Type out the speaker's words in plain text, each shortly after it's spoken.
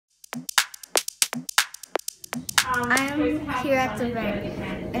I'm here at the vet,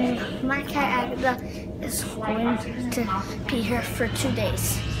 and my cat Agatha is going to be here for 2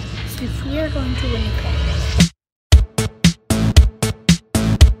 days. So we are going to Winnipeg.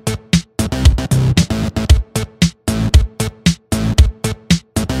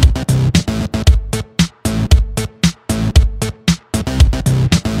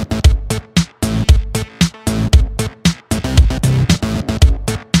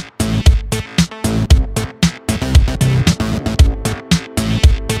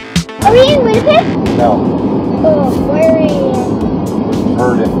 Are we in Winnipeg? No. Oh, where are we in?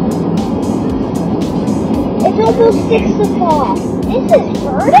 Verdon. It's almost 6 o'clock. This is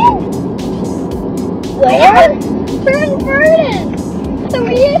Verdon? Where? We're in Verdon. So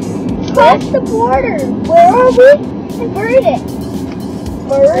we crossed the border. Where are we? In Verdon.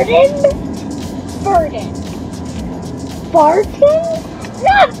 Verdon? Verdon. Barton?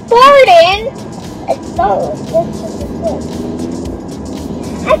 Not Barton! It's no, this is good.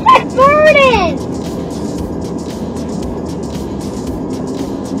 I said Verdon!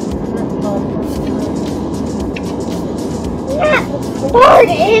 Not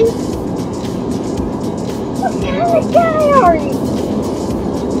Verdon! What kind of guy are you?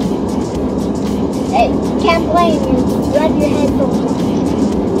 Hey, can't blame you. You had your headphones on.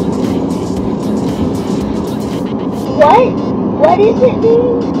 What? What is it,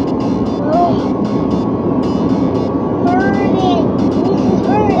 dude? Oh. Verdon!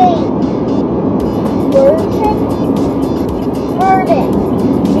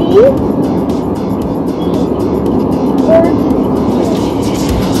 Verdon.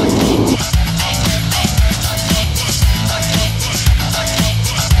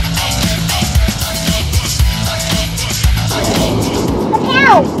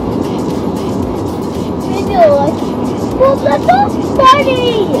 Well, that's so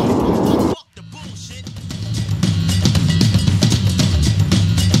funny!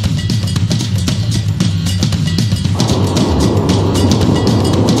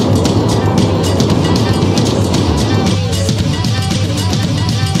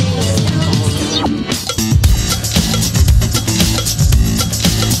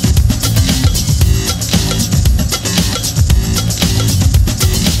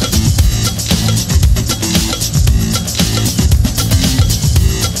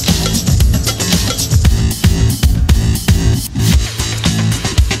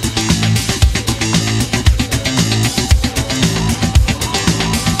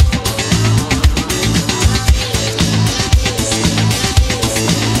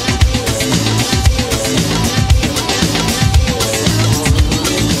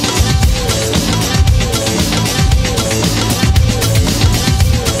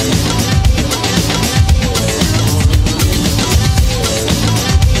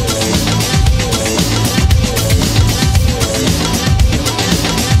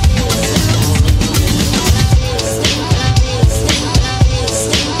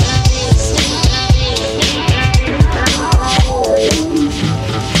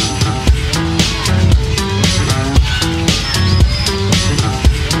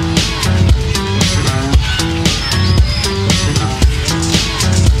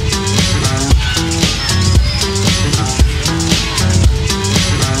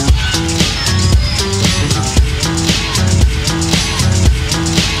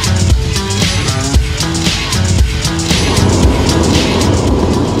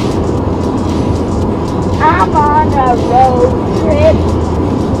 I'm on a road trip.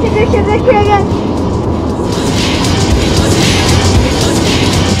 Sugar, sugar, sugar.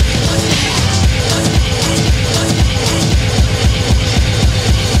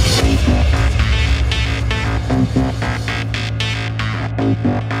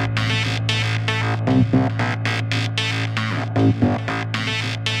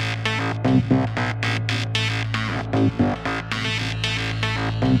 Thank you.